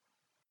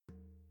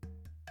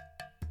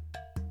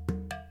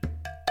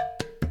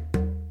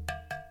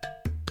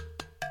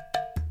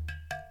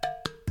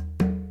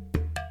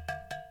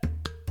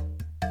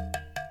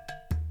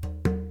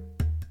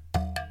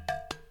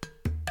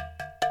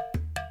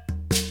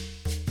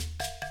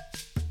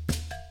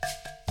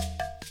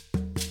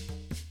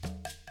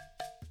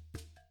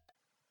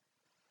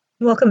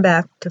Welcome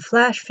back to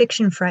Flash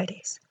Fiction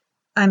Fridays.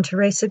 I'm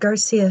Teresa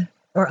Garcia,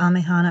 or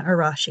Amehana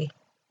Arashi.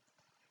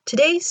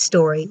 Today's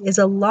story is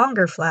a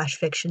longer flash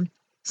fiction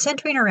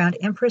centering around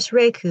Empress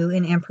Reiku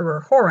and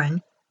Emperor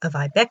Horan of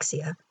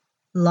Ibexia,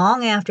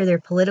 long after their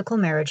political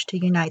marriage to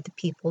unite the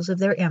peoples of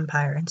their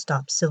empire and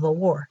stop civil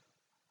war.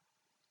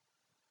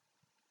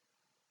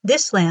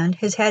 This land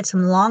has had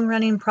some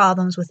long-running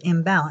problems with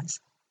imbalance,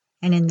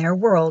 and in their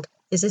world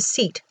is a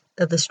seat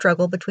of the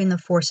struggle between the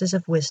forces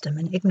of wisdom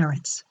and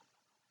ignorance.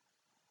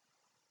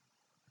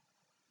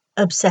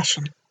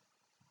 Obsession.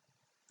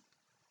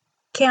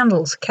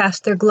 Candles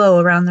cast their glow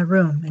around the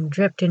room and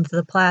dripped into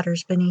the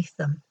platters beneath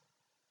them.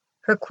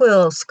 Her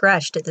quill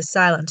scratched at the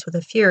silence with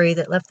a fury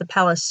that left the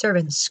palace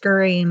servants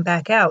scurrying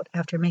back out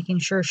after making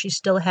sure she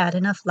still had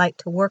enough light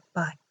to work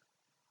by.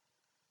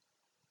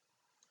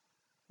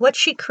 What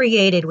she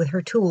created with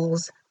her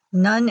tools,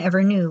 none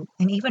ever knew,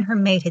 and even her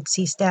mate had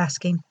ceased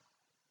asking.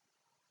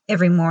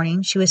 Every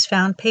morning she was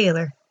found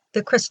paler,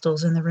 the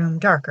crystals in the room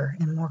darker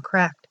and more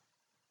cracked.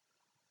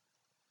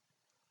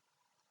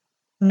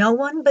 No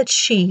one but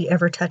she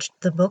ever touched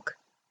the book.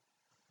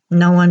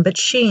 No one but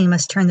she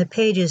must turn the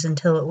pages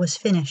until it was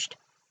finished.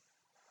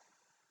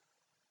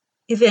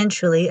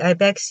 Eventually,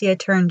 Ibexia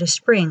turned to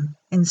spring,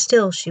 and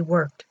still she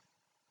worked.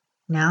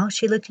 Now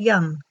she looked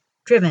young,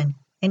 driven,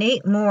 and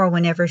ate more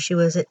whenever she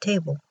was at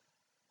table.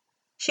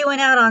 She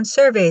went out on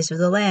surveys of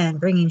the land,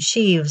 bringing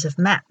sheaves of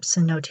maps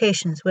and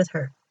notations with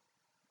her.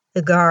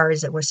 The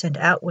guards that were sent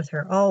out with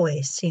her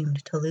always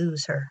seemed to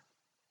lose her.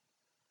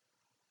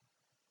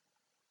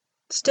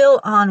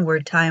 Still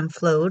onward time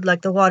flowed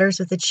like the waters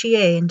of the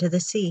Chie into the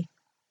sea.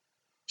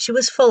 She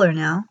was fuller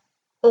now,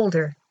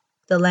 older.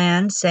 The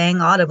land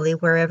sang audibly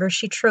wherever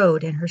she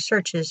trode in her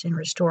searches in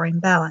restoring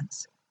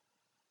balance.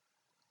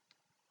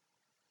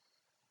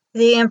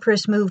 The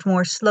Empress moved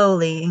more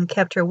slowly and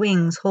kept her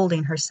wings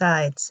holding her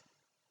sides.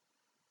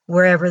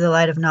 Wherever the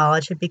light of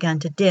knowledge had begun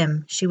to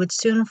dim, she would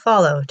soon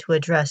follow to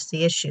address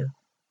the issue.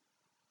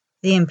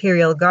 The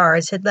Imperial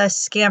Guards had less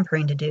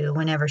scampering to do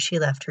whenever she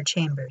left her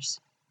chambers.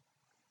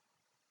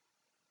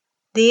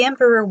 The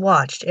Emperor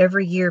watched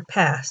every year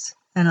pass,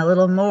 and a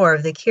little more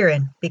of the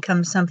Kirin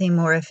become something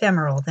more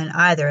ephemeral than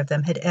either of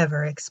them had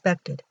ever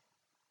expected.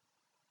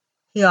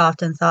 He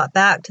often thought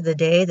back to the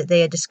day that they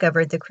had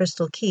discovered the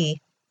crystal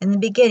key and the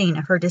beginning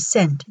of her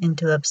descent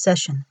into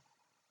obsession.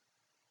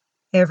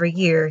 Every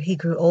year he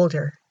grew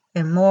older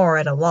and more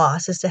at a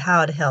loss as to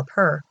how to help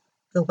her,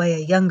 the way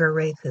a younger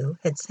Reiku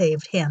had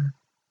saved him.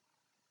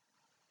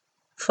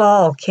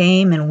 Fall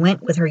came and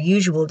went with her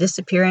usual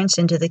disappearance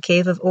into the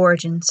cave of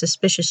origin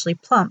suspiciously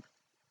plump,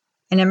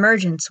 and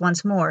emergence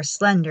once more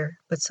slender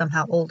but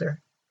somehow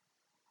older.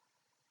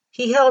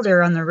 He held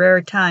her on the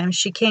rare times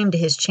she came to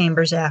his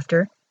chambers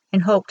after,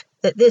 and hoped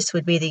that this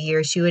would be the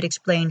year she would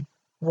explain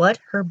what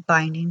her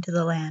binding to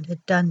the land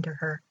had done to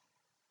her.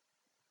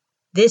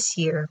 This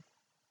year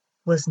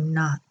was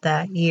not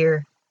that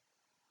year.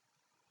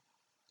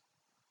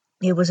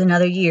 It was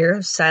another year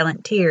of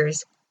silent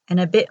tears, and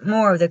a bit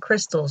more of the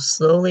crystals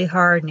slowly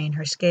hardening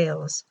her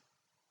scales.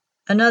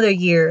 Another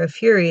year of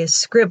furious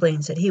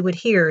scribblings that he would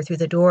hear through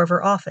the door of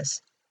her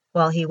office,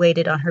 while he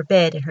waited on her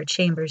bed in her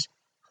chambers,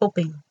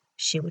 hoping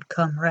she would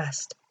come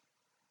rest.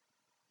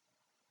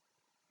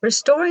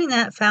 Restoring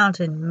that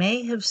fountain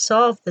may have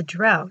solved the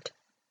drought,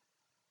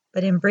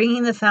 but in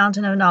bringing the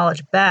fountain of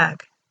knowledge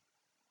back,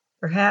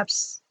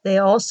 perhaps they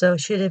also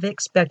should have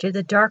expected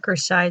the darker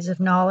sides of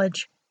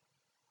knowledge.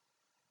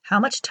 How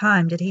much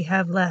time did he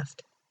have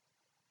left?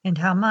 And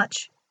how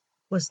much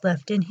was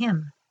left in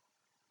him?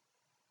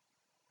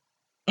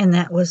 And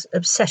that was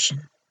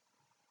obsession.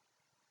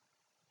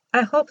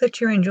 I hope that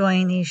you're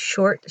enjoying these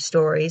short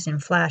stories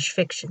and flash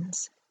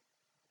fictions.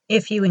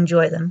 If you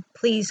enjoy them,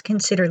 please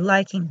consider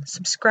liking,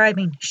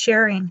 subscribing,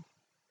 sharing,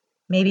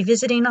 maybe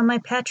visiting on my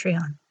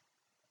Patreon.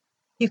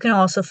 You can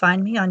also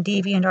find me on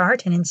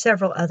DeviantArt and in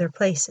several other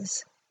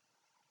places.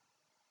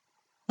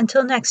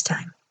 Until next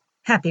time,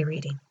 happy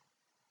reading.